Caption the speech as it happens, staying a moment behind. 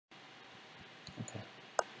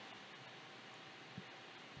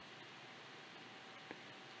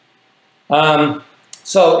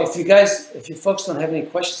So if you folks don't have any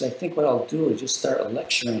questions, I think what I'll do is just start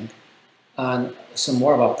lecturing on some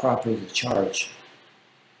more about properties of charge.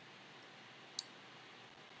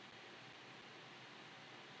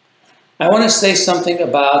 I want to say something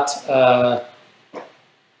about the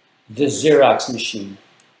Xerox machine.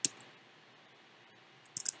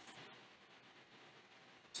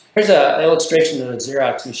 Here's an illustration of the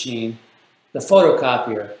Xerox machine, the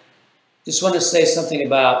photocopier. Just want to say something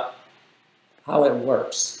about how it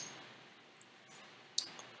works.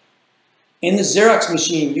 In the Xerox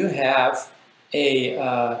machine, you have a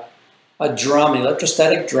drum, an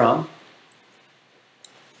electrostatic drum,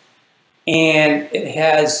 and it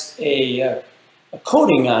has a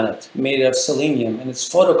coating on it made of selenium, and it's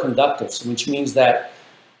photoconductive, which means that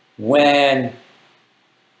when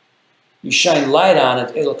you shine light on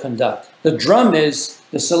it, it'll conduct. The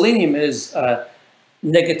selenium is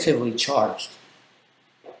negatively charged.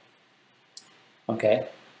 Okay,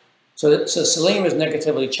 so selenium is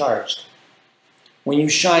negatively charged. When you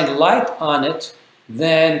shine light on it,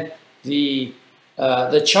 then the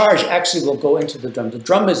charge actually will go into the drum. The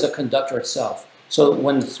drum is a conductor itself. So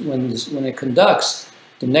when it conducts,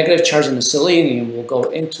 the negative charge in the selenium will go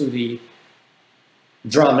into the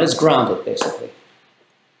drum. It's grounded, basically.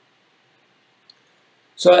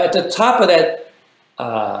 So at the top of that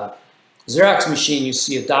Xerox machine, you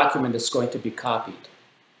see a document that's going to be copied.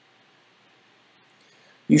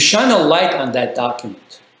 You shine a light on that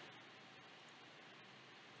document.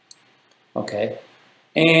 Okay,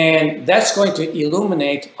 and that's going to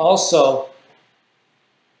illuminate also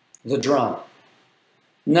the drum.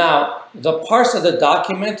 Now, the parts of the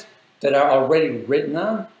document that are already written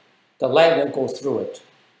on, the light won't go through it.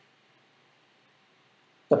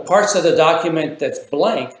 The parts of the document that's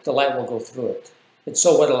blank, the light will go through it. And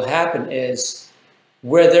so what will happen is,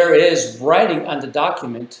 where there is writing on the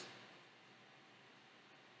document,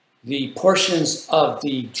 the portions of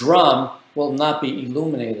the drum will not be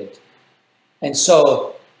illuminated. And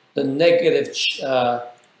so the negative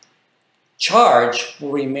charge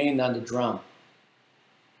will remain on the drum.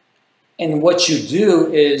 And what you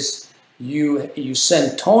do is you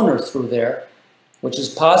send toner through there, which is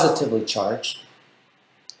positively charged.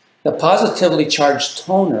 The positively charged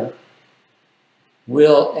toner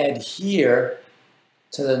will adhere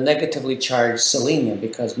to the negatively charged selenium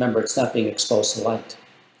because, remember, it's not being exposed to light.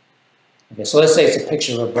 Okay, so let's say it's a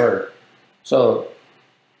picture of a bird. So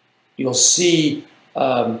you'll see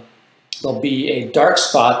there'll be a dark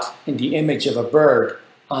spot in the image of a bird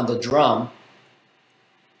on the drum.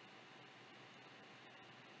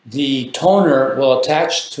 The toner will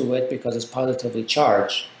attach to it because it's positively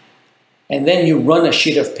charged. And then you run a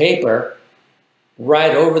sheet of paper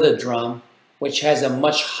right over the drum, which has a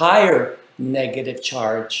much higher negative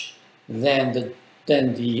charge than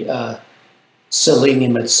the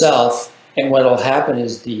selenium itself. And what will happen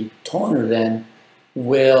is the toner then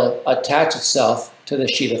will attach itself to the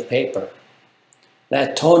sheet of paper.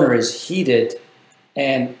 That toner is heated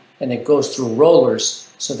and it goes through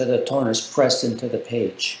rollers so that the toner is pressed into the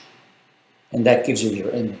page. And that gives you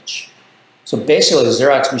your image. So basically, the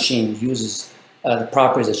Xerox machine uses the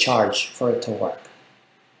properties of charge for it to work.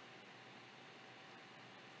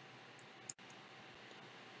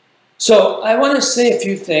 So I want to say a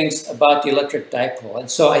few things about the electric dipole. And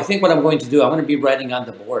so I think what I'm going to do, I'm going to be writing on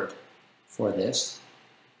the board for this.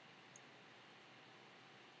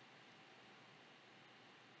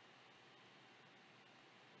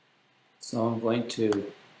 So I'm going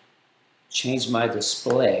to change my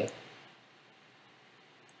display.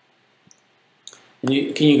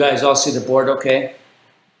 And can you guys all see the board okay?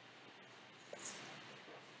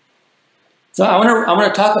 So I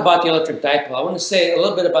want to talk about the electric dipole. I want to say a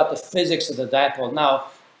little bit about the physics of the dipole. Now,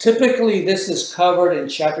 typically this is covered in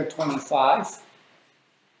chapter 25,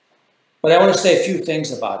 but I want to say a few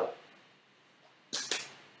things about it.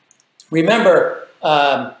 Remember,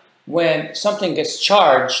 when something gets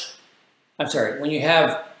charged, when you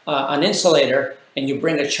have an insulator and you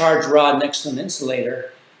bring a charge rod next to an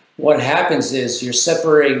insulator, what happens is you're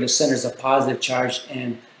separating the centers of positive charge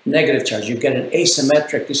and negative charge. You get an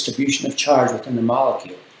asymmetric distribution of charge within the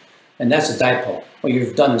molecule. And that's a dipole. What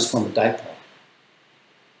you've done is form a dipole.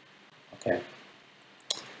 Okay.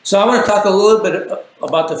 So I want to talk a little bit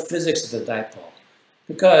about the physics of the dipole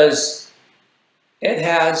because it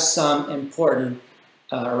has some important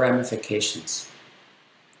ramifications.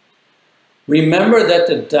 Remember that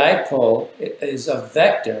the dipole is a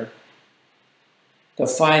vector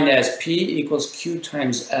defined as P equals Q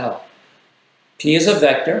times L. P is a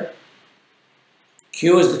vector,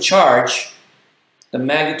 Q is the charge, the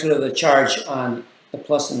magnitude of the charge on the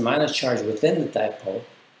plus and minus charge within the dipole,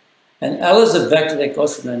 And L is the vector that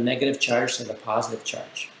goes from the negative charge to the positive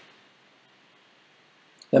charge.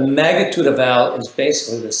 The magnitude of L is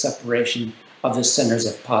basically the separation of the centers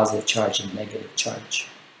of positive charge and negative charge.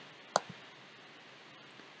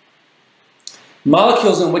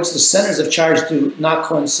 Molecules in which the centers of charge do not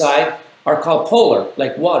coincide are called polar,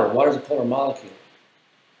 like water. Water is a polar molecule.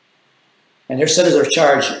 And their centers of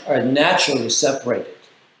charge are naturally separated.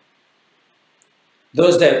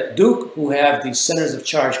 Those that do, who have these centers of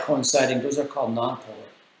charge coinciding, those are called nonpolar.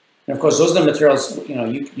 And of course, those are the materials,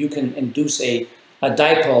 you can induce a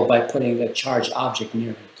dipole by putting a charged object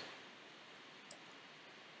near it.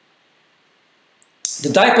 The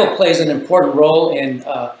dipole plays an important role in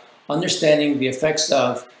understanding the effects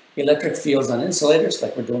of electric fields on insulators,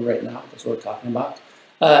 like we're doing right now, that's what we're talking about,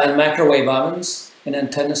 and microwave ovens, and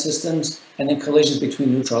antenna systems, and then collisions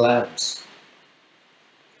between neutral atoms.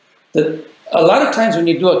 A lot of times when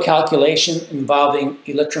you do a calculation involving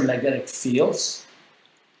electromagnetic fields,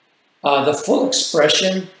 the full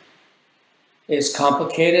expression is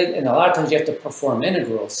complicated, and a lot of times you have to perform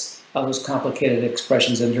integrals of those complicated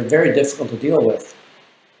expressions, and they're very difficult to deal with.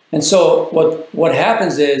 And so what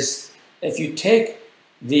happens is, if you take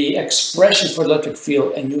the expression for the electric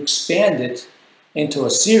field and you expand it into a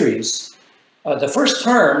series, the first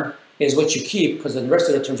term is what you keep because the rest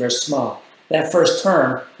of the terms are small. That first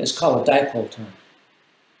term is called a dipole term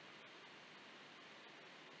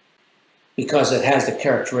because it has the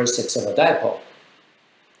characteristics of a dipole.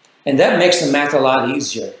 And that makes the math a lot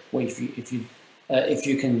easier if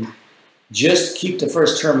you can just keep the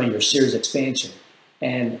first term in your series expansion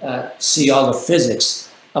and see all the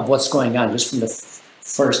physics of what's going on just from the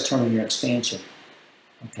first term in your expansion.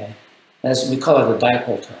 Okay, we call it a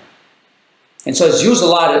dipole term. And so it's used a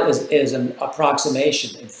lot as an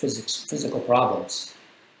approximation in physical problems,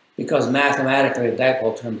 because mathematically a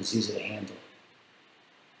dipole term is easy to handle.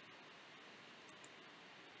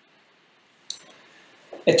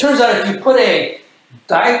 It turns out if you put a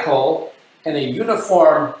dipole in a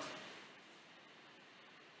uniform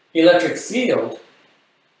electric field,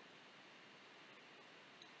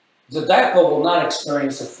 the dipole will not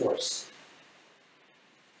experience a force.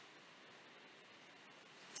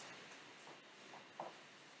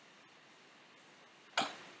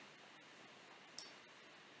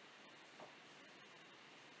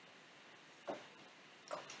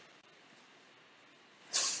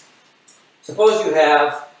 Suppose you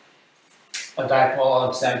have a dipole, I'll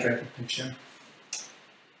exaggerate the picture.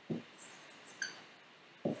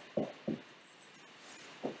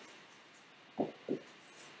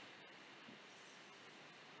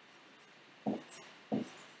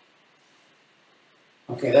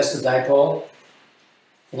 Okay, that's the dipole.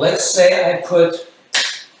 Let's say I put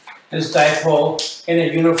this dipole in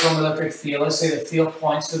a uniform electric field. Let's say the field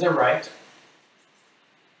points to the right.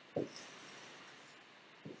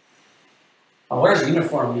 What does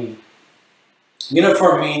uniform mean?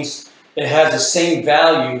 Uniform means it has the same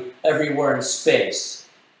value everywhere in space.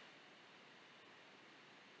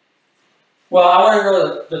 Well, I want to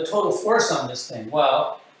know the total force on this thing.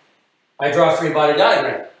 Well, I draw a free body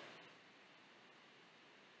diagram.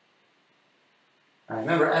 All right,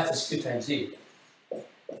 remember F is Q times E.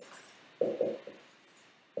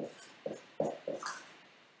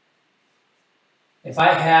 If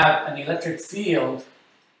I have an electric field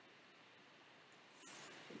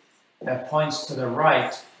that points to the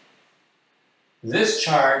right, this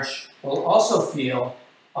charge will also feel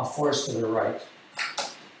a force to the right.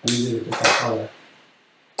 Let me do a different color.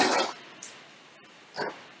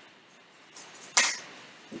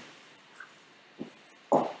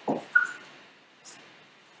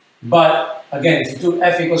 But again, if you do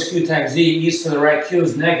F equals Q times Z, E is to the right, Q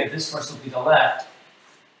is negative, this force will be the left.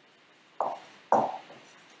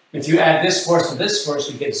 If you add this force to this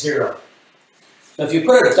force, you get 0. So if you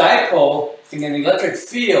put a dipole in an electric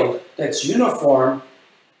field that's uniform,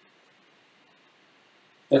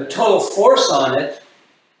 the total force on it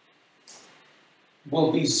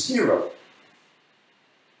will be 0.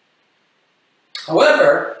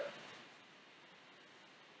 However,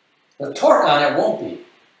 the torque on it won't be.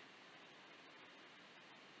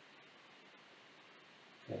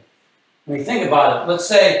 Okay. When you think about it, let's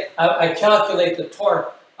say I calculate the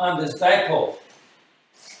torque on this dipole.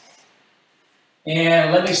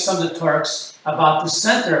 And let me sum the torques about the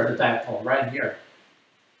center of the dipole, right here.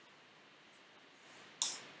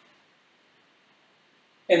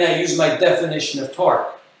 And I use my definition of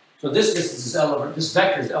torque. So this distance is L over, this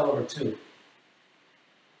vector is L over 2.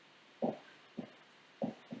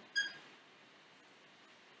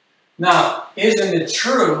 Now, isn't it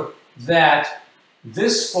true that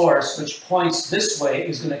this force, which points this way,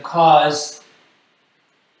 is going to cause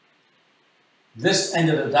this end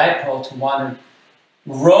of the dipole to want to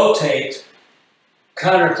rotate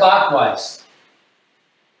counterclockwise.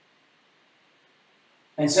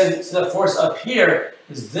 And since the force up here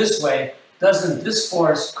is this way, doesn't this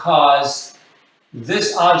force cause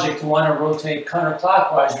this object to want to rotate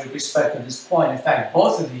counterclockwise with respect to this point? In fact,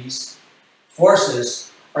 both of these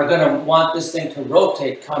forces are going to want this thing to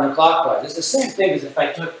rotate counterclockwise. It's the same thing as if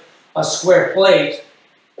I took a square plate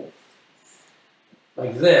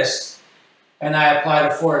like this, and I apply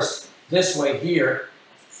the force this way here,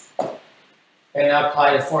 and I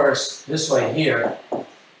apply the force this way here.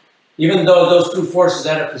 Even though those two forces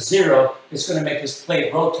add up to 0, it's going to make this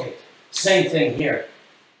plate rotate. Same thing here.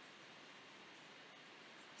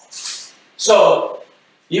 So,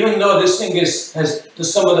 even though this thing has the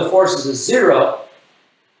sum of the forces is 0,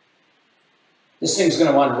 this thing's going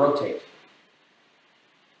to want to rotate.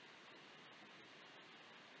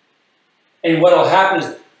 And what will happen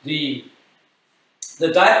is the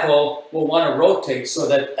dipole will want to rotate so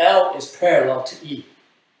that L is parallel to E.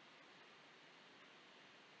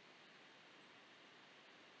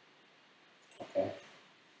 Okay.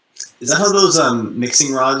 Is that how those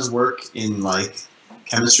mixing rods work in like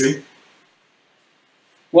chemistry?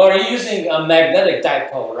 Well, you're using a magnetic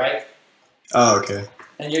dipole, right? Oh, okay.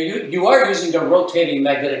 And you are using a rotating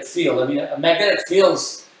magnetic field. I mean, magnetic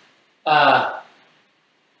fields are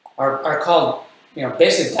called,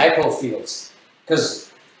 basic dipole fields,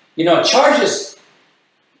 because charges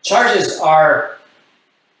can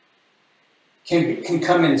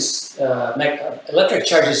come in electric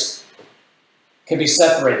charges can be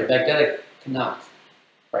separated. Magnetic cannot,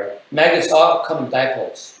 right? Magnets all come in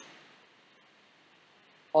dipoles.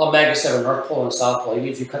 All magnets have a north pole and a south pole. Even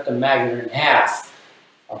if you cut the magnet in half,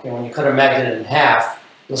 okay, when you cut a magnet in half,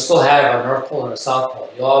 you'll still have a north pole and a south pole.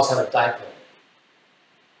 You'll always have a dipole.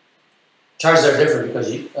 Charges are different because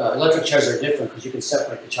electric charges are different because you can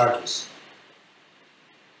separate the charges.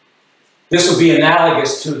 This will be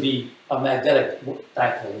analogous to the magnetic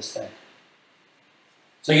dipole, this thing.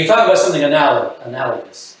 So you talk about something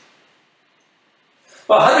analogous.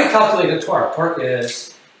 Well, how do we calculate the torque? Torque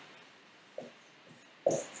is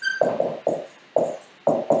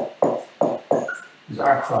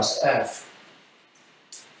R cross F.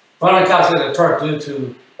 If I want to calculate the torque due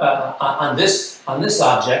to on this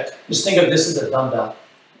object, just think of this as a dumbbell.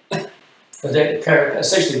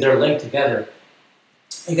 Essentially, they're linked together.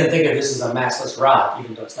 You can think of this as a massless rod,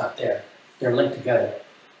 even though it's not there. They're linked together.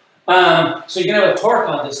 So you can have a torque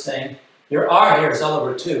on this thing. Your R here is L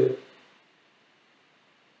over 2.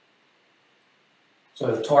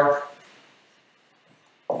 So the torque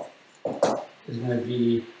is going to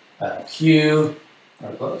be Q,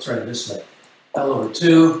 or let's write it this way, L over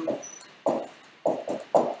 2.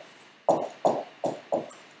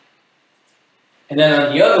 And then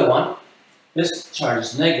on the other one, this charge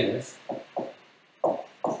is negative.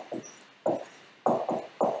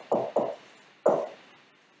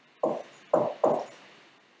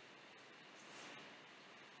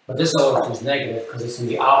 But this L over 2 is negative because it's in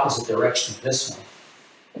the opposite direction of this one.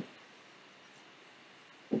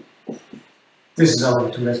 This is L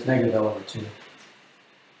over 2, that's negative L over 2.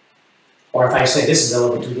 Or if I say this is L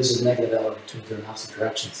over 2, this is negative L over 2, they're in opposite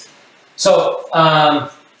directions. So,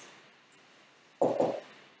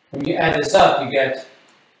 when you add this up, you get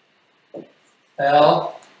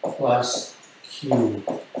L plus QE.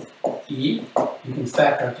 You can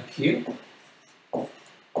factor out the Q.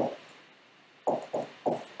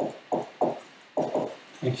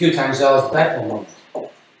 And Q times L is the dipole moment.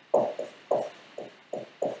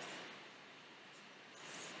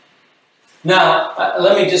 Now,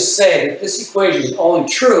 let me just say that this equation is only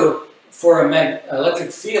true for an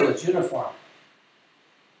electric field that's uniform.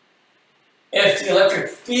 If the electric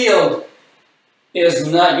field is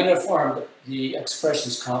not uniform, the expression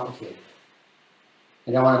is complicated.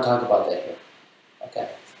 I don't want to talk about that here. Okay.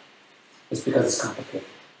 It's because it's complicated.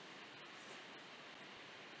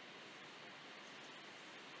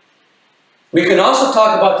 We can also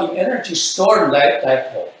talk about the energy stored in that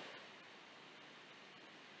dipole.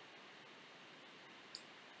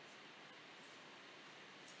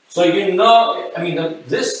 So the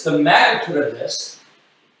magnitude of this,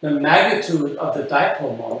 the magnitude of the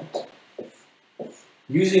dipole moment,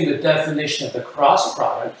 using the definition of the cross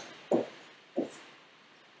product,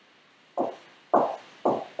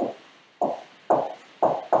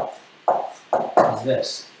 is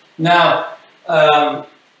this. Now,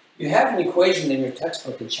 you have an equation in your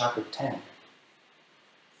textbook in chapter 10.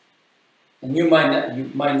 And you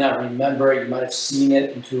might not remember it, you might have seen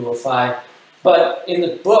it in 205. But in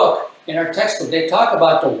the book, in our textbook, they talk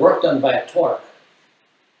about the work done by a torque.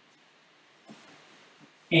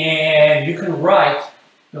 And you can write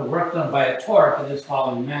the work done by a torque in this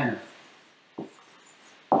following manner.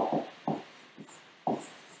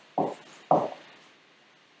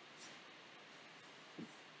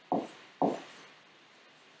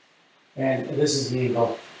 And this is the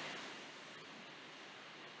angle.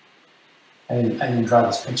 I didn't draw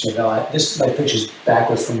this picture though. My picture's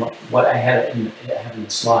backwards from what I had in the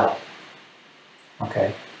slide.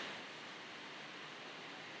 Okay.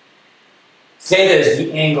 Theta is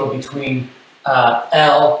the angle between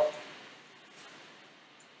L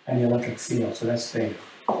and the electric field, so that's theta.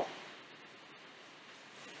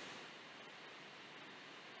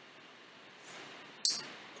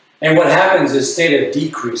 And what happens is theta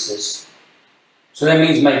decreases. So that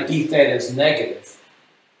means my d theta is negative.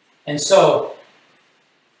 And so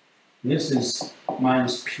this is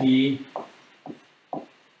minus P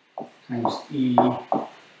times E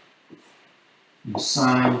and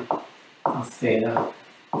sine of theta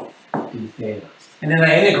d theta. And then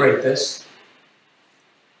I integrate this.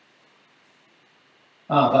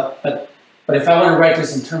 But if I want to write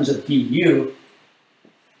this in terms of du,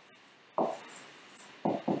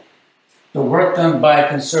 the work done by a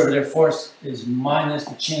conservative force is minus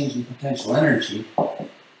the change in potential energy.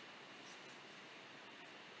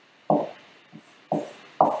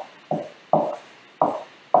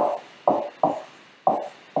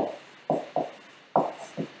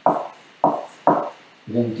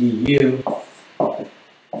 Then du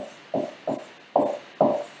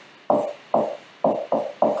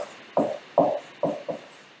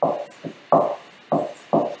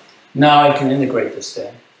now I can integrate this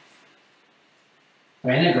then. If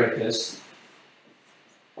I integrate this,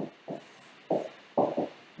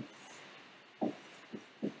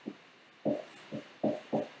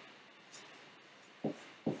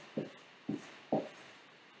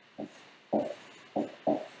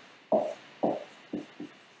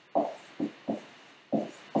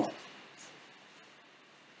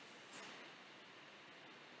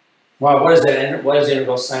 wow, what is that? What is the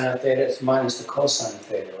integral sine of theta? It's minus the cosine of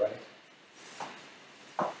theta, right?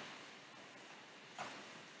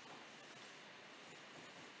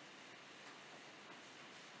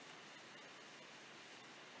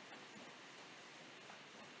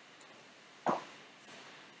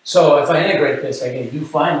 So if I integrate this, I get u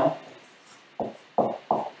final.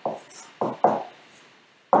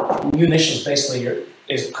 U initial is basically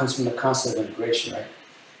comes from the constant of integration, right?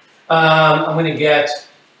 I'm going to get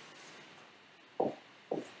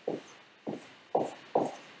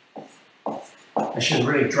I should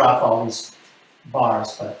really drop all these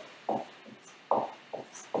bars, but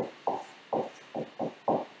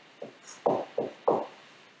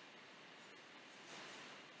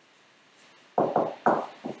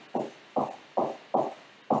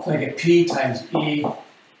so I get P times E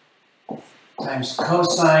times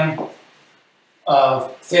cosine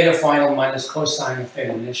of theta final minus cosine of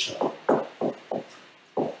theta initial.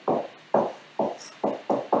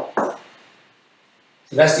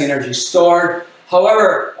 So that's the energy stored.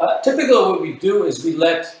 However, typically what we do is we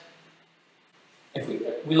let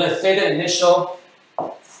theta initial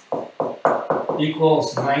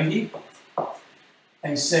equals 90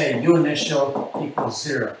 and say u initial equals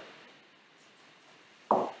 0.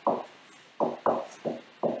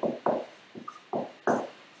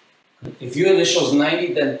 If u initial is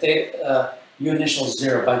 90, then u initial is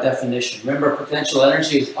 0 by definition. Remember, potential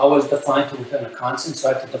energy is always defined to within a constant, so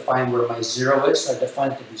I have to define where my 0 is. So I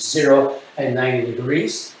define it to be 0 at 90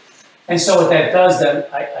 degrees. And so what that does, then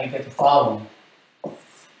I get the following.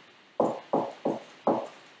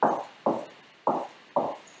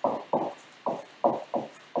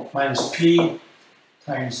 Minus P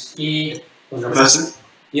times E. Professor?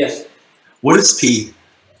 Yes. What is P?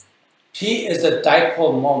 P is the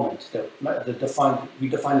dipole moment. We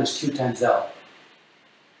define as Q times L.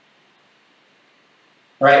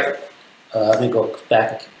 Right? Let me go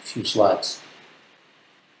back a few slides.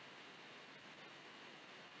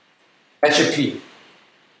 That's your P.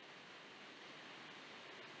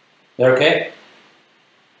 That okay?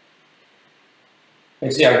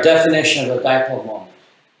 It's our definition of a dipole moment.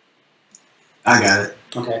 I got it.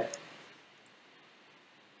 Okay.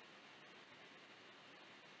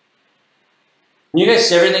 Can you guys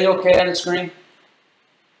see everything okay on the screen?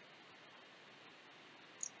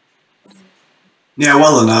 Yeah,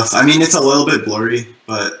 well enough. I mean, it's a little bit blurry,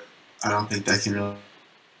 but I don't think that can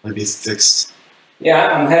really be fixed. Yeah,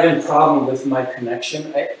 I'm having a problem with my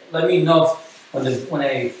connection. Let me know if, when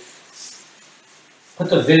I put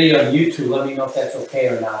the video on YouTube, let me know if that's okay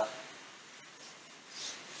or not.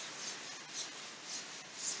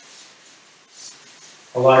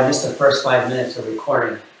 Although I missed the first 5 minutes of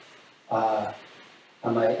recording.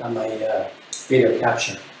 on my video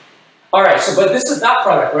capture. All right, so but this is a dot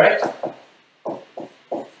product, right?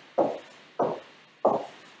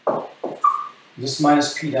 This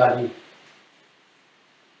minus P dot E.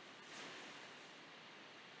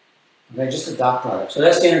 Okay, just a dot product. So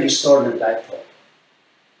that's the energy stored in a dipole.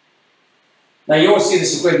 Now you won't see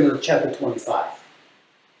this equation until chapter 25.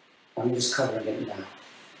 I'm just covering it now.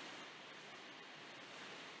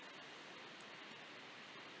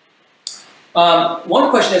 One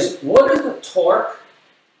question is, what is the torque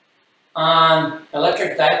on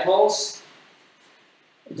electric dipoles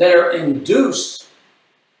that are induced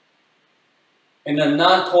in a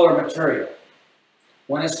nonpolar material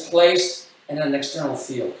when it's placed in an external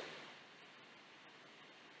field?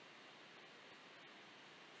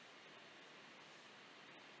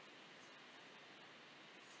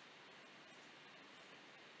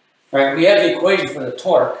 All right, we have the equation for the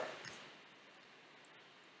torque.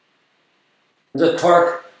 The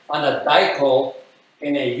torque on a dipole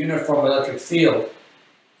in a uniform electric field.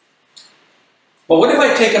 But what if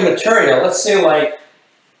I take a material, let's say like,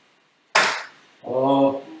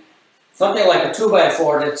 something like a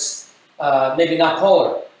 2x4 that's maybe not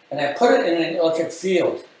polar, and I put it in an electric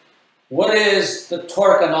field. What is the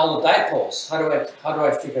torque on all the dipoles? How do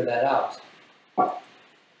I figure that out?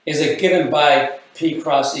 Is it given by P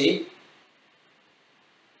cross E?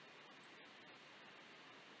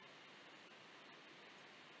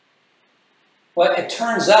 Well, it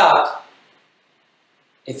turns out,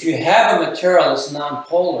 if you have a material that's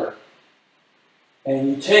nonpolar, and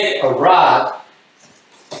you take a rod,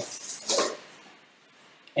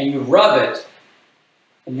 and you rub it,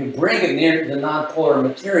 and you bring it near the nonpolar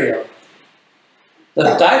material, the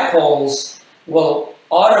dipoles will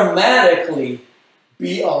automatically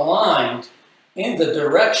be aligned in the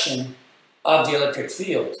direction of the electric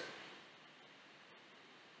field.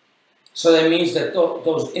 So that means that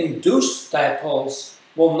those induced dipoles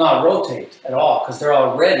will not rotate at all because they're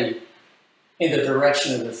already in the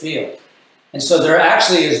direction of the field. And so there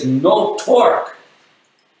actually is no torque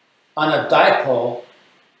on a dipole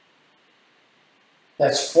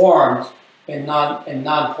that's formed in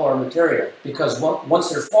non-polar material, because once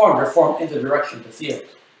they're formed in the direction of the field.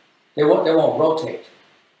 They won't rotate.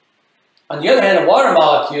 On the other hand, a water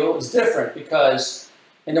molecule is different, because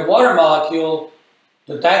in the water molecule,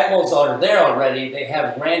 the dipoles are there already. They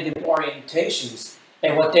have random orientations,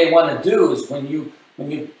 and what they want to do is when you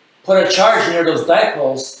put a charge near those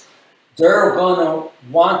dipoles, they're going to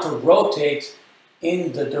want to rotate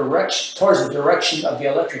in the direction towards the direction of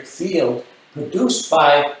the electric field produced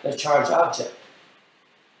by the charged object.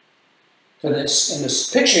 So in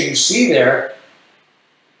this picture you see there,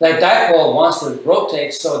 that dipole wants to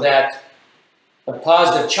rotate so that the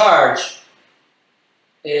positive charge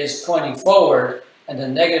is pointing forward and the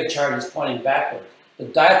negative charge is pointing backward. The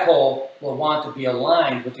dipole will want to be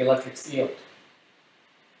aligned with the electric field.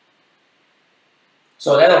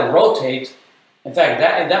 So that'll rotate. In fact,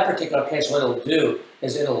 in that particular case, what it'll do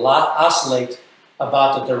is it'll oscillate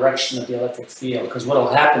about the direction of the electric field, because what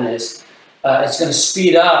will happen is it's going to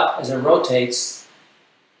speed up as it rotates.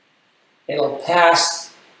 It'll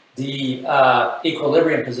pass the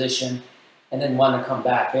equilibrium position and then want to come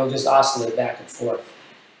back. It'll just oscillate back and forth.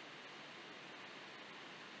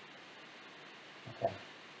 Okay.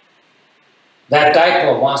 That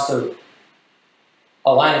dipole wants to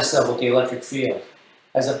align itself with the electric field,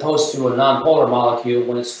 as opposed to a nonpolar molecule.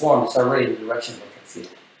 When it's formed, it's already in the direction of the electric field.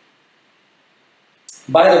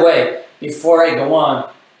 By the way, before I go on,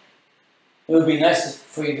 it would be nice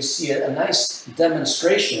for you to see a nice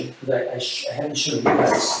demonstration, because I haven't shown you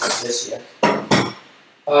guys this yet.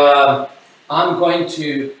 I'm going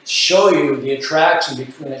to show you the attraction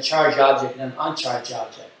between a charged object and an uncharged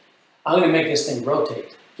object. I'm going to make this thing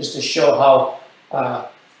rotate, just to show how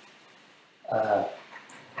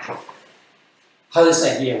this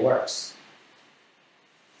idea works.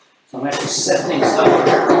 So I'm going to set things up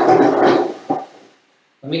here.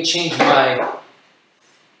 Let me change my,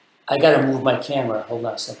 I gotta move my camera, hold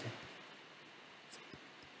on a second.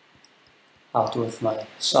 I'll do it with my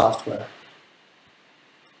software.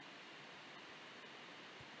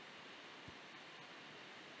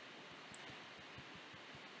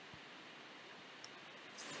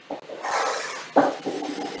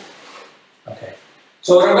 Okay,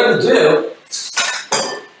 so what I'm gonna do,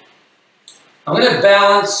 I'm gonna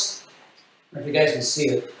balance, I don't know if you guys can see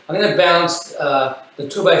it, I'm gonna balance the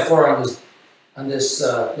 2x4 on this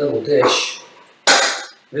little dish.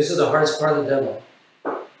 This is the hardest part of the demo.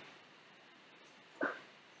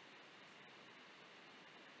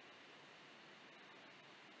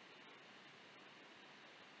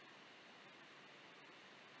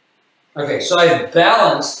 Okay, so I've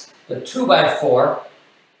balanced the 2x4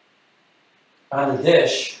 on the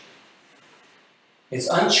dish. It's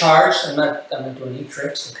uncharged. I'm not doing any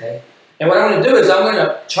tricks, okay? And what I'm going to do is I'm going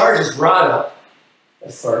to charge this rod up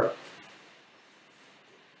with fur.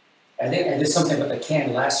 I think I did something with the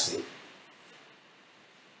can last week.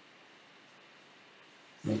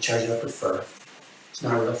 Let me charge it up with fur. It's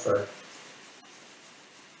not real fur.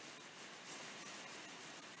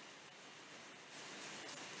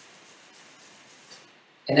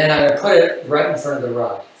 And then I'm going to put it right in front of the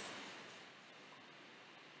rod.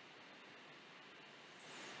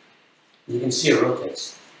 You can see it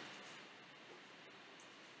rotates.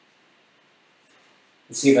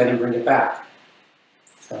 Let's see if I can bring it back.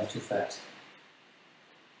 It's going too fast.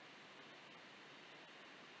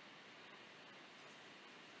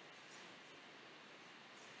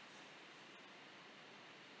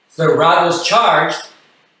 So the rod was charged,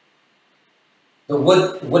 the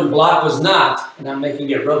wooden block was not, and I'm making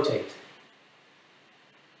it rotate.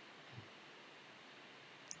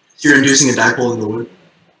 You're inducing a dipole in the wood?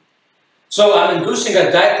 So I'm inducing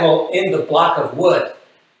a dipole in the block of wood.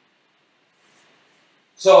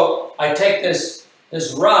 So I take this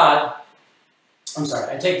rod,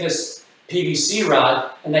 I take this PVC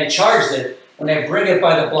rod and I charge it. When I bring it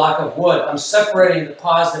by the block of wood, I'm separating the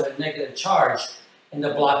positive and negative charge in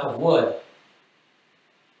the block of wood.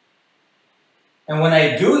 And when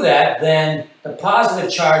I do that, then the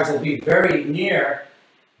positive charge will be very near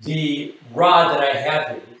the rod that I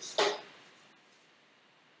have used.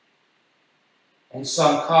 And so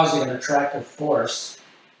I'm causing an attractive force.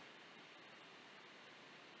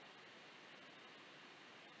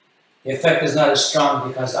 The effect is not as strong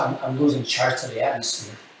because I'm losing charge to the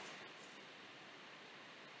atmosphere.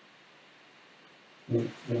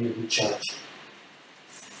 Let me recharge.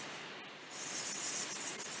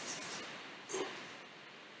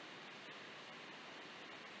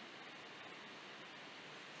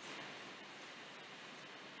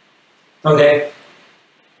 Okay.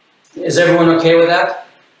 Is everyone okay with that?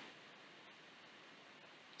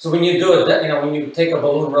 So when you do it, when you take a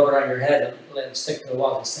balloon, rub it on your head, and let it stick to the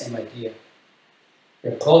wall, it's the same idea.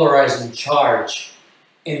 You're polarizing charge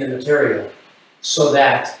in the material so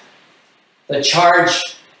that the charge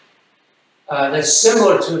that's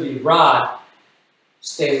similar to the rod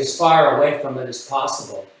stays as far away from it as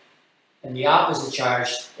possible. And the opposite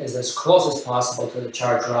charge is as close as possible to the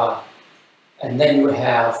charged rod. And then you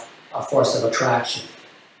have a force of attraction.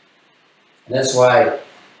 And that's why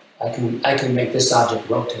I can make this object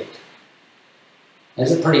rotate. And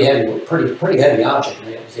it's a pretty heavy object,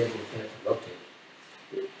 and I was able to get it to rotate.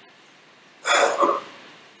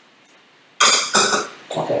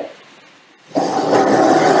 Okay.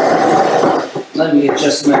 Let me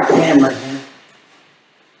adjust my camera here.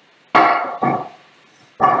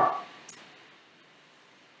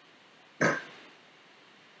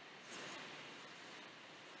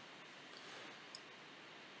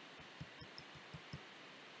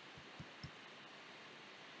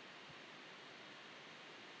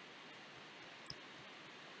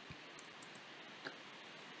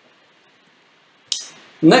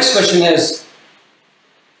 The next question is,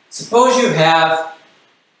 suppose you have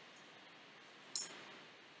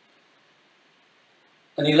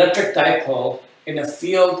an electric dipole in a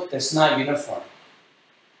field that's not uniform.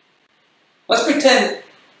 Let's pretend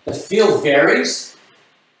the field varies,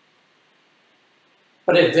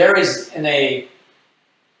 but it varies in a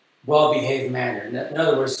well-behaved manner. In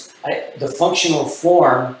other words, the functional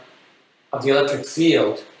form of the electric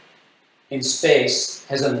field in space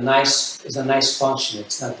is a nice function.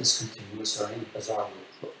 It's not discontinuous or any bizarre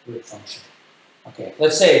weird function. Okay,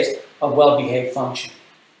 let's say it's a well-behaved function.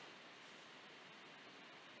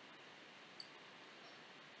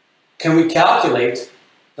 Can we calculate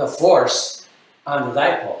the force on the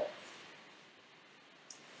dipole?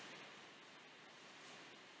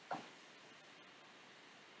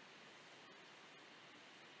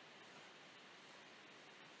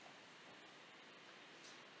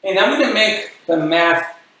 And I'm going to make the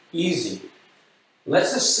math easy.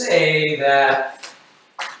 Let's just say that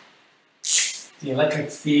the electric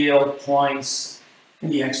field points in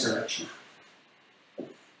the x direction.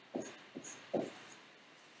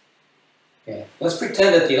 Okay, let's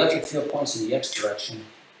pretend that the electric field points in the x direction.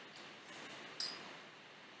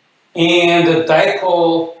 And the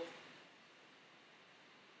dipole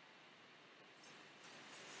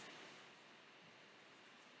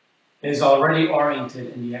is already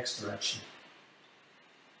oriented in the x direction.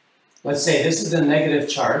 Let's say this is the negative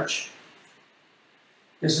charge.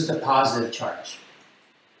 This is the positive charge.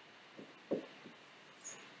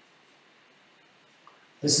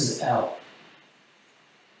 This is L.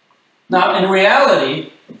 Now, in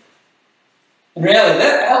reality,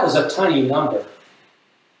 that L is a tiny number.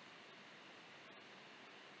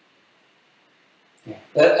 Yeah,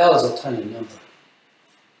 that L is a tiny number.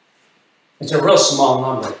 It's a real small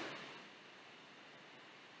number.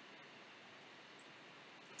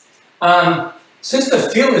 Since the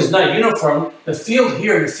field is not uniform, the field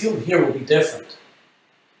here and the field here will be different.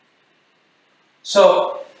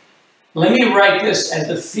 So let me write this as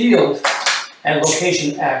the field at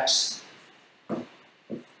location X.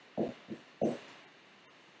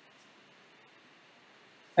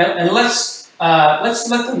 And let's let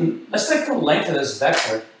the length of this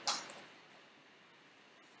vector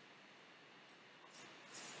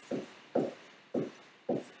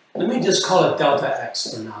let me just call it delta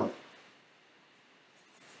X for now.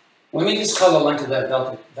 Let me just call the length of that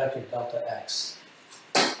vector delta X.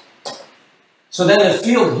 So then the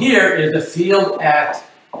field here is the field at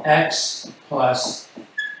X plus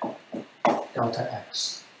delta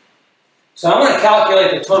X. So I want to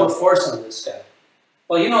calculate the total force on this guy.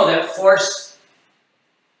 Well, you know that force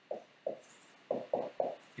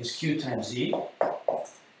is Q times E.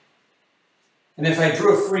 And if I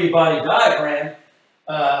drew a free body diagram,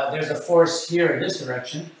 there's a force here in this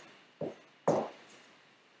direction.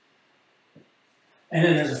 And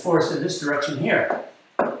then there's a force in this direction here.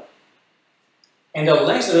 And the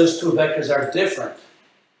lengths of those two vectors are different.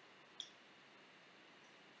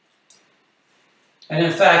 And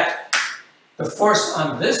in fact, the force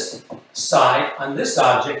on this side, on this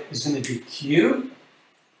object, is going to be Q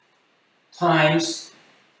times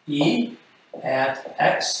E at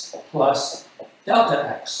X plus delta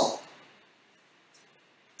X.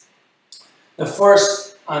 The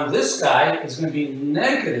force on this guy is going to be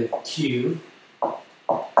negative Q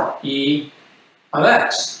E of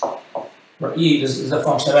X, where E is a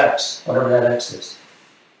function of X, whatever that X is.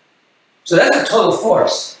 So that's the total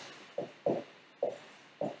force.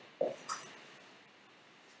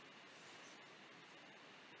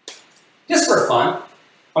 Just for fun,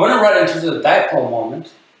 I'm going to write it into the dipole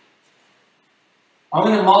moment. I'm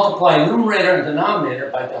going to multiply numerator and denominator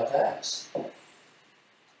by delta X.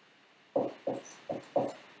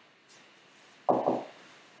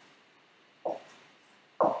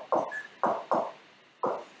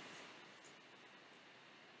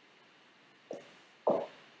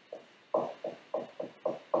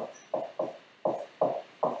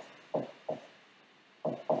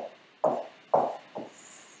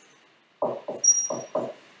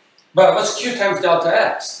 But what's Q times delta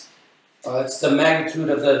X? Well, it's the magnitude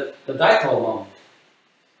of the dipole moment.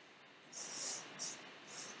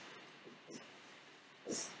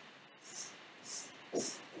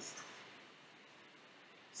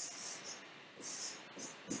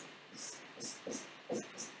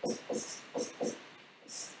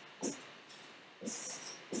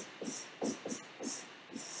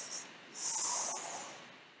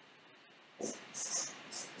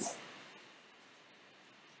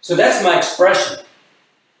 So that's my expression.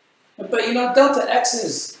 But you know, delta X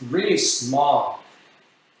is really small.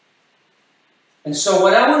 And so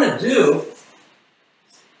what I want to do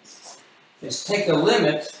is take the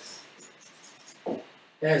limit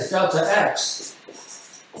as delta X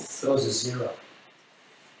goes to 0.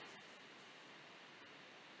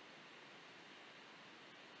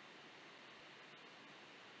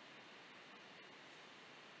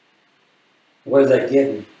 What does that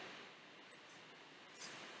give me?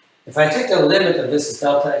 If I take the limit of this as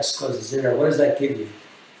delta X goes to 0, what does that give you?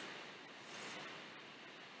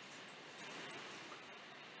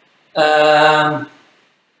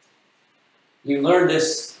 You learned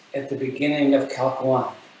this at the beginning of Calc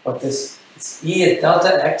 1. But this is E at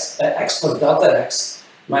delta X, X plus delta X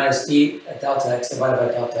minus E at delta X divided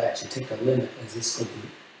by delta X. You take the limit as this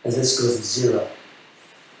goes to 0.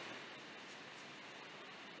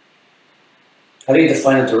 How do you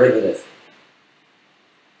define a derivative?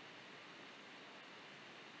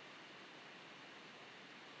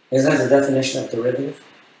 Isn't that the definition of derivative?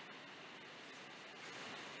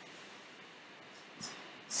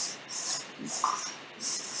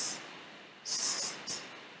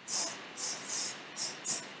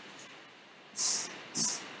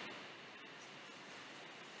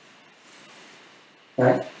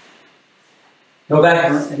 Right? Go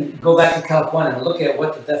back to Calc 1 and look at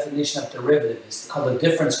what the definition of derivative is. It's called the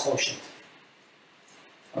difference quotient.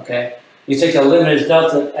 Okay? You take the limit as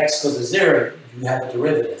delta X goes to 0, you have a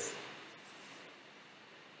derivative.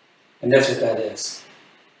 And that's what that is.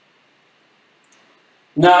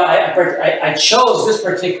 Now, I chose this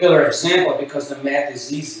particular example because the math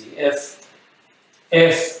is easy. If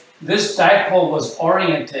this dipole was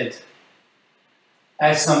oriented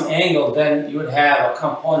at some angle, then you would have a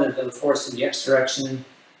component of the force in the x direction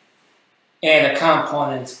and a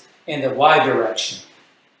component in the y direction.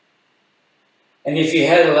 And if you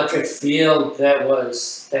had an electric field that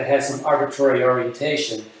had some arbitrary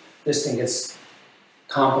orientation, this thing gets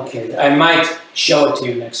complicated. I might show it to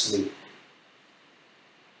you next week.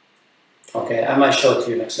 Okay, I might show it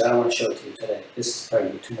to you next week. I don't want to show it to you today. This is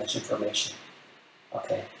probably too much information.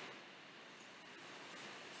 Okay.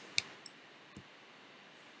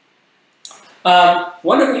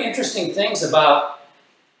 One of the interesting things about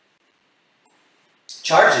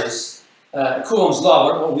charges, Coulomb's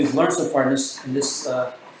law, what we've learned so far in this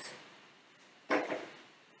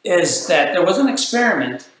is that there was an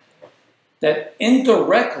experiment that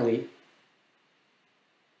indirectly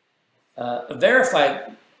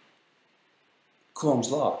verified Coulomb's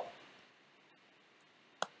law.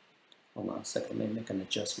 Hold on a second, let me make an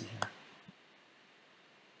adjustment here.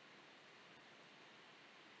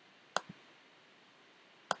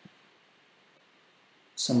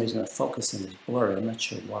 For some reason the focusing is blurry, I'm not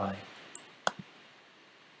sure why.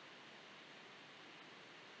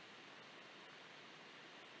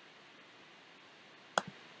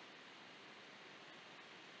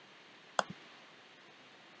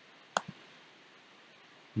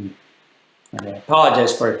 I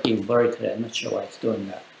apologize for it being blurry today. I'm not sure why it's doing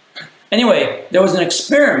that. Anyway, there was an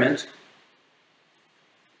experiment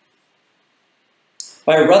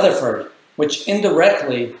by Rutherford, which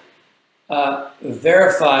indirectly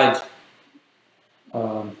verified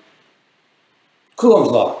Coulomb's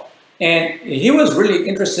law. And he was really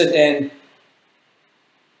interested in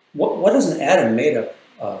what is an atom made up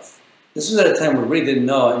of? This was at a time we really didn't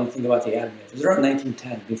know anything about the atom. It was around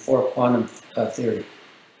 1910, before quantum theory.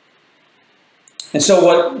 And so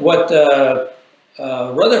what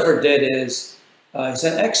Rutherford did is he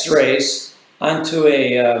sent X-rays onto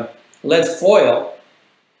a lead foil.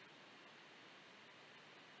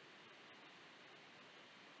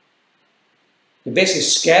 He basically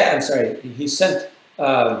he sent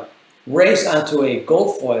rays onto a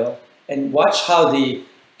gold foil and watch how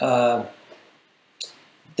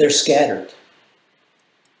they're scattered.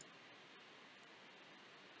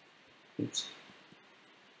 Oops.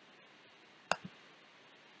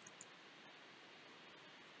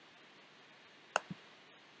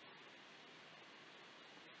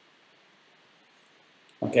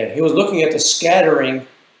 Okay, he was looking at the scattering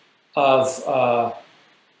of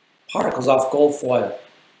particles off gold foil.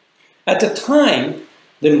 At the time,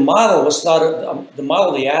 the model was the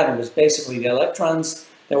model of the atom was basically the electrons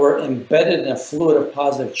that were embedded in a fluid of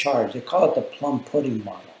positive charge. They call it the plum pudding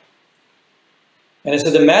model. And so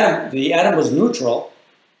the atom was neutral,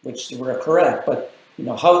 which they were correct, but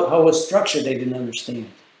how it was structured, they didn't understand.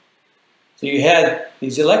 So you had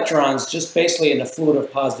these electrons just basically in a fluid of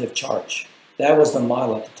positive charge. That was the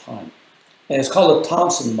model at the time. And it's called the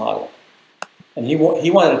Thomson model. And he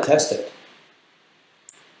wanted to test it.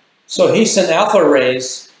 So he sent alpha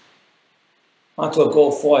rays onto a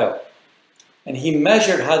gold foil. And he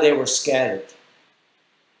measured how they were scattered.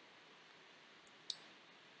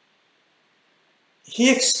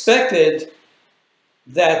 He expected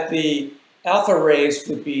that the alpha rays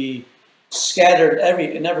would be scattered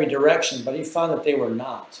in every direction, but he found that they were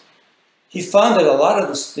not. He found that a lot of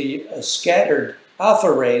the scattered alpha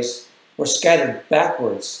rays were scattered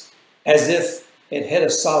backwards, as if it hit a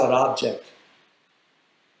solid object.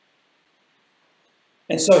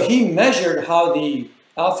 And so he measured how the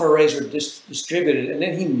alpha rays were distributed, and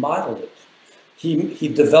then he modeled it. He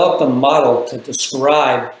developed a model to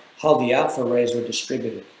describe how the alpha rays were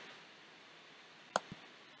distributed.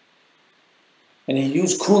 And he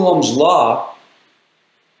used Coulomb's law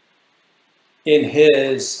in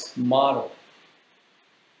his model.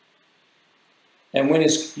 And when he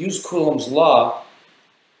used Coulomb's law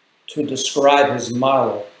to describe his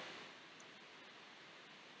model,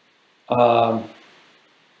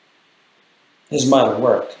 his model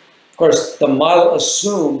worked. Of course, the model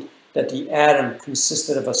assumed that the atom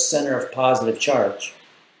consisted of a center of positive charge.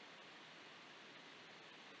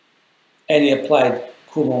 And he applied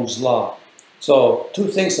Coulomb's law. So two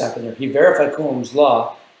things happened there. He verified Coulomb's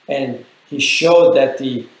law, and he showed that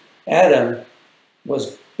the atom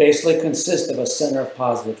was basically consist of a center of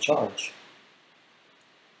positive charge.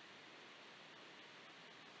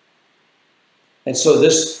 And so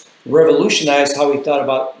this revolutionized how he thought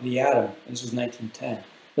about the atom. This was 1910. It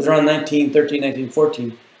was around 1913,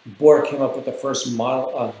 1914, Bohr came up with the first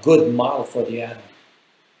model, good model for the atom.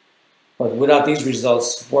 But without these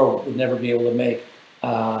results, Bohr would never be able to make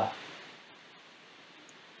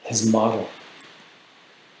his model.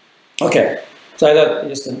 Okay, so I thought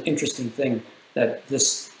just an interesting thing that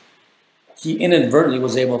this he inadvertently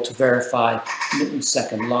was able to verify Newton's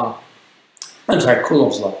second law. I'm sorry,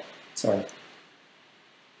 Coulomb's law. Sorry.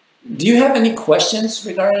 Do you have any questions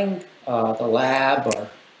regarding the lab or?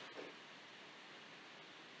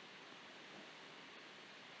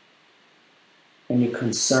 Any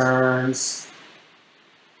concerns?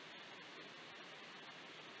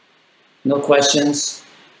 No questions?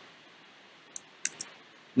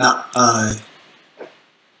 No,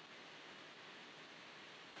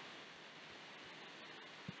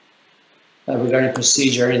 Regarding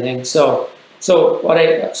procedure or anything. So what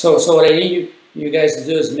I need you guys to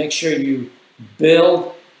do is make sure you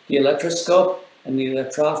build the electroscope and the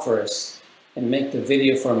electrophorus and make the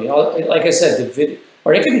video for me. Like I said, the video,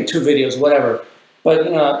 or it could be 2 videos, whatever.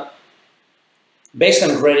 But based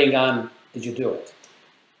on grading on, did you do it?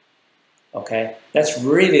 Okay, that's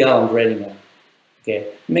really all I'm grading on.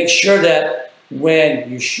 Okay, make sure that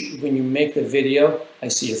when you make the video, I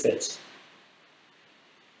see your face.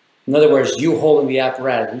 In other words, you holding the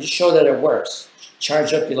apparatus, and just show that it works.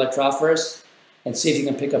 Charge up the electrophorus and see if you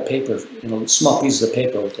can pick up paper, small pieces of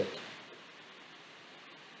paper with it.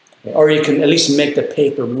 Okay. Or you can at least make the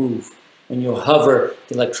paper move when you hover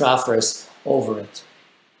the electrophorus over it.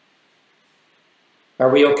 Are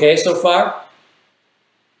we okay so far?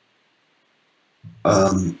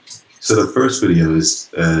 So the first video is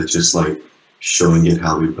just like showing it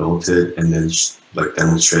how we built it, and then like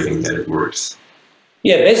demonstrating that it works.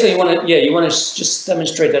 Yeah, basically you want to just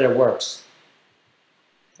demonstrate that it works.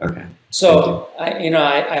 Okay. So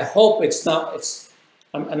I hope it's not.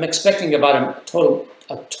 I'm expecting about a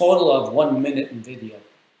total of 1 minute in video.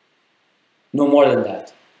 No more than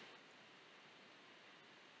that.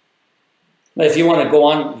 But if you want to go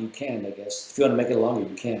on, you can. I guess if you want to make it longer,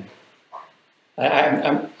 you can.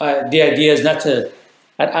 The idea is not to.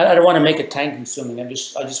 I don't want to make it time consuming. I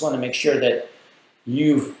just want to make sure that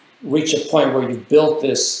you've reached a point where you've built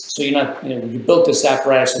this. So you're not. You built this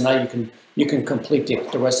apparatus, and now you can complete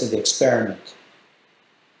the rest of the experiment.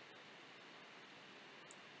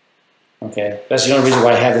 Okay, that's the only reason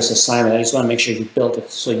why I have this assignment. I just want to make sure you built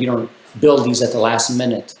it, so you don't build these at the last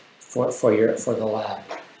minute for the lab.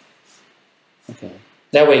 Okay,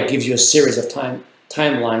 that way it gives you a series of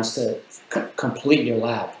timelines to complete your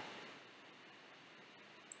lab.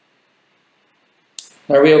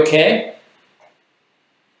 Are we okay?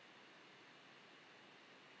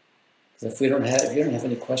 If you don't have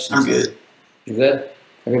any questions, I'm good. You're good.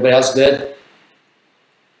 Everybody else good?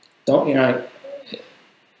 Don't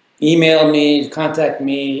email me, contact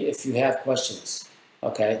me if you have questions.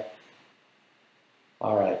 Okay.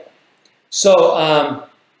 All right. So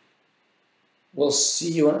we'll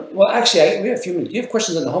see you. Well, actually, we have a few minutes. Do you have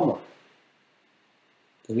questions on the homework?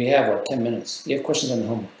 Because we have 10 minutes. Do you have questions on the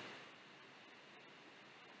homework?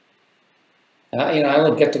 I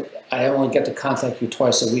only get to contact you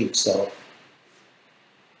twice a week, so.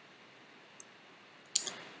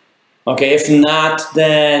 Okay, if not,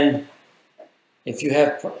 then if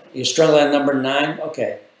you're struggling at number 9,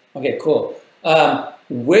 okay, cool.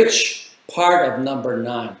 Which part of number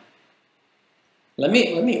 9? Let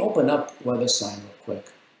me open up WebAssign real quick.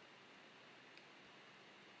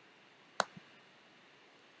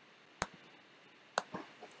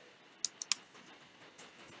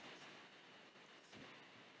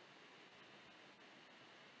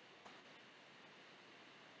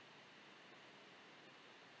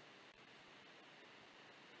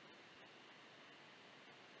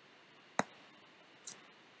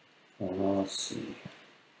 Let's see.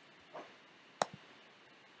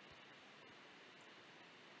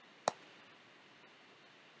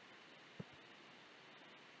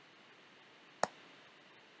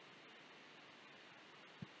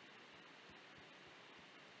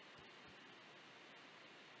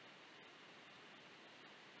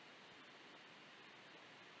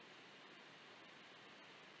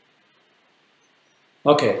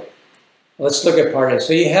 Okay, let's look at part A.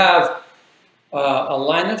 So you have a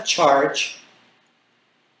line of charge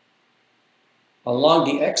along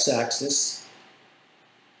the x-axis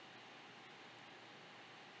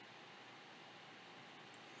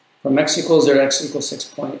from x equals 0 to x equals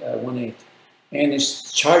 6.18, and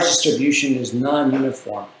its charge distribution is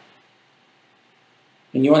non-uniform.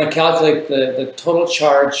 And you want to calculate the total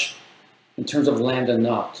charge in terms of lambda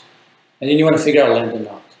naught, and then you want to figure out lambda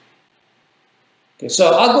naught. Okay,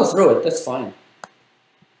 so I'll go through it. That's fine.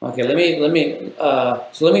 Okay, let me do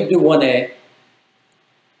 1A.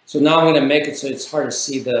 So now I'm going to make it so it's hard to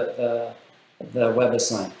see the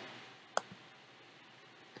WebAssign.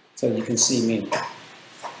 So you can see me.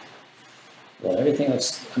 Well, everything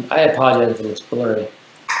looks, I apologize if it looks blurry.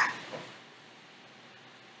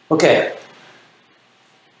 Okay.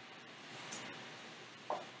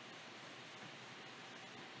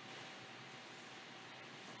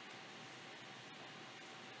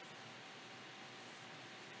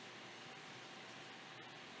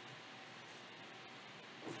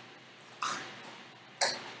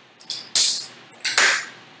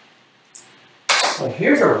 So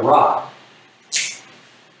here's a rod.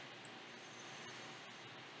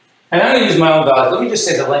 And I'm going to use my own values. Let me just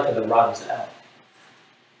say the length of the rod is L.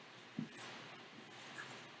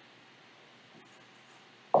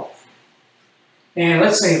 And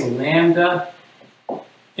let's say lambda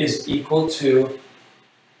is equal to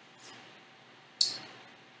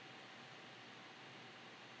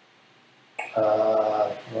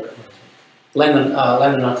lambda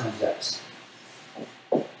naught times x.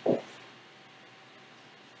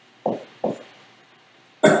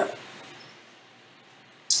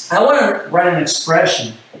 I want to write an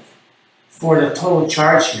expression for the total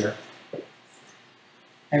charge here.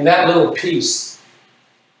 And that little piece,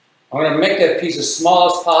 I'm going to make that piece as small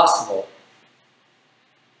as possible.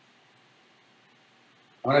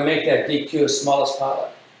 I'm going to make that dq as small as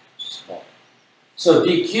possible. So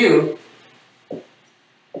dq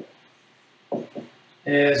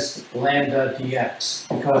is lambda dx,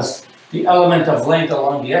 because the element of length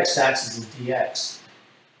along the x-axis is dx.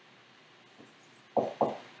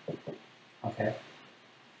 Okay.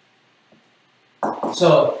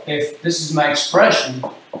 So if this is my expression,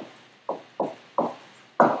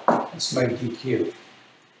 it's my dq.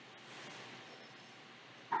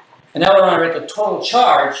 And now we're going to write the total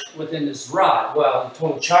charge within this rod. Well, the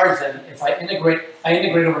total charge then, if I integrate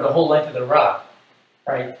over the whole length of the rod.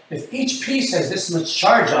 Right? If each piece has this much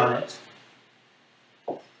charge on it,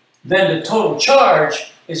 then the total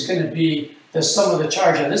charge is going to be the sum of the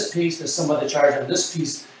charge on this piece, the sum of the charge on this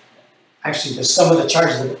piece, actually the sum of the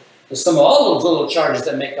charges, the sum of all those little charges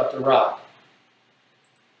that make up the rod.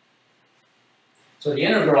 So the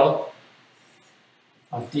integral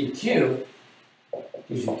of dq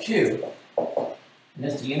gives you q, and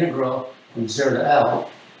that's the integral from 0 to L.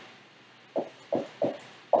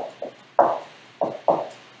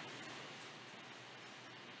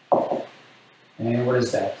 And what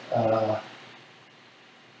is that?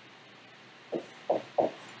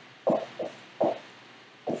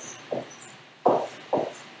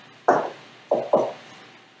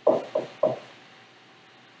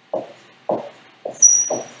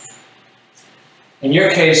 In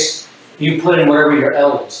your case, you put in wherever your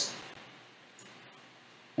L is.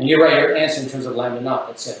 And you write your answer in terms of lambda naught,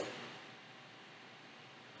 that's it.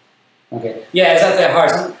 Okay. Yeah, it's not that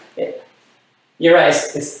hard. You're right,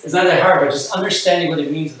 it's not that hard, but just understanding what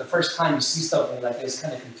it means the first time you see something like this is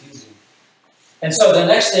kind of confusing. And so the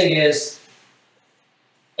next thing is,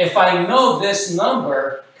 if I know this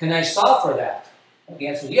number, can I solve for that? The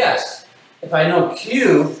answer is yes. If I know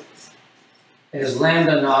Q is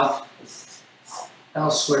lambda naught L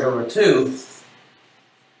squared over 2,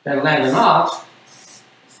 then lambda naught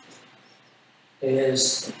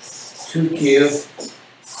is 2Q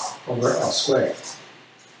over L squared.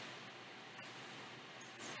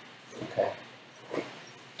 Okay.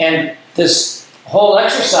 And this whole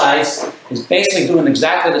exercise is basically doing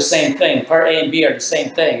exactly the same thing. Part A and B are the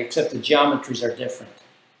same thing, except the geometries are different.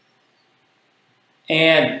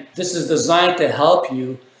 And this is designed to help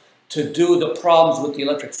you to do the problems with the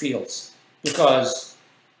electric fields. Because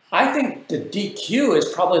I think the dq is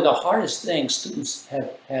probably the hardest thing students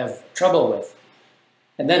have trouble with.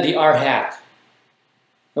 And then the r hat.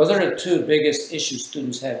 Those are the two biggest issues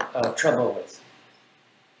students have trouble with.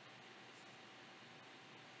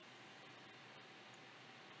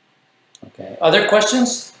 Okay, other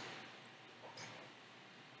questions?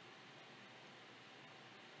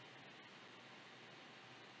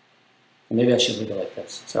 Maybe I should leave it like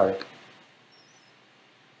this, sorry.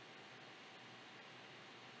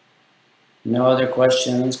 No other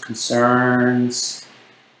questions, concerns?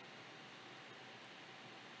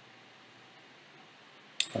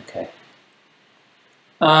 Okay.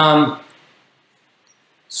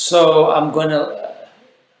 So I'm gonna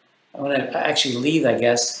actually leave, I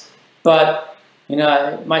guess. But, you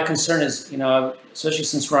know, my concern is, you know, especially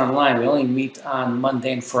since we're online, we only meet on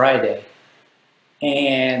Monday and Friday.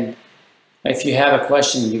 And if you have a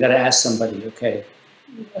question, you got to ask somebody, okay.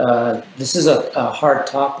 This is a hard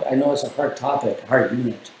topic. I know it's a hard topic, a hard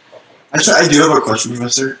unit. Actually, I do have a question,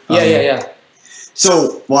 Professor. Yeah.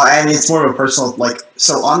 So, well, and it's more of a personal, like,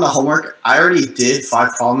 so on the homework, I already did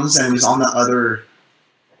 5 problems, and it was on the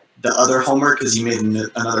other homework because you made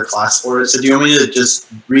another class for it. So do you want me to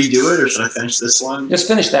just redo it, or should I finish this one? Just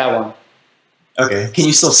finish that one. Okay. Can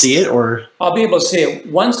you still see it, or? I'll be able to see it.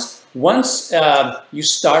 Once you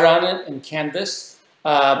start on it in Canvas,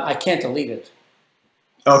 I can't delete it.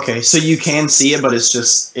 Okay, so you can see it, but it's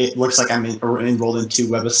just, it looks like I'm enrolled in 2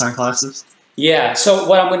 WebAssign classes? Yeah, so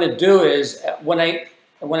what I'm going to do is, when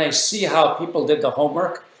I see how people did the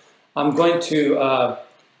homework, I'm going to,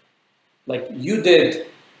 like you did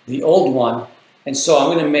the old one, and so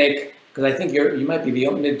I'm going to make because I think you might be the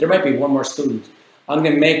only, there might be one more student. I'm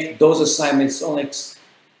going to make those assignments only,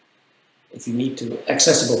 if you need to,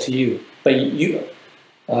 accessible to you. But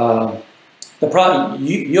the problem,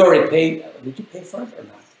 you already paid, did you pay for it or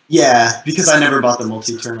not? Yeah, because I never bought the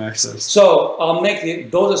multi-term access. So I'll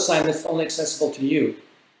make those assignments only accessible to you.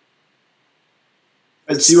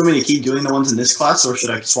 Do you want me to keep doing the ones in this class, or should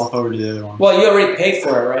I swap over to the other one? Well, you already paid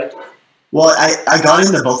for it, right? Well, I got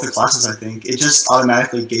into both the classes, I think. It just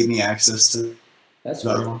automatically gave me access to That's the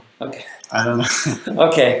other right. one. Okay. I don't know.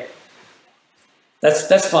 Okay.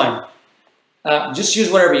 That's fine. Just use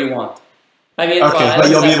whatever you want. I mean, Okay, but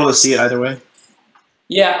you'll be able to see it either way?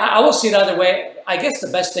 Yeah, I will see it either way. I guess the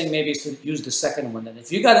best thing maybe is to use the second one then.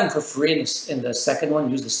 If you got in for free in the second one,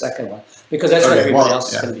 use the second one. Because that's what everybody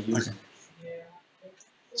else is going to be using. Okay.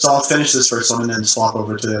 So I'll finish this first one and then swap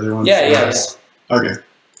over to the other one? Yeah. Okay.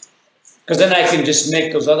 Because then I can just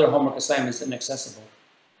make those other homework assignments inaccessible.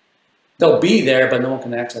 They'll be there, but no one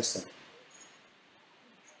can access them.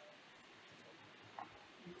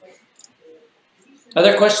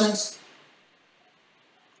 Other questions?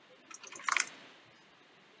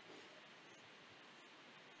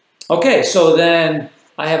 Okay, so then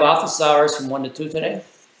I have office hours from 1 to 2 today.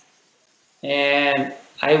 And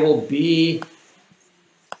I will be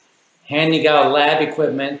handing out lab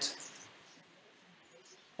equipment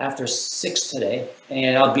after 6 today,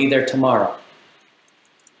 and I'll be there tomorrow.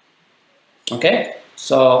 Okay,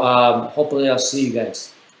 so hopefully I'll see you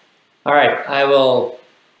guys. All right,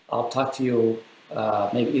 I'll talk to you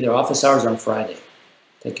maybe either office hours or on Friday.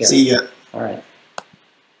 Take care. See ya. All right.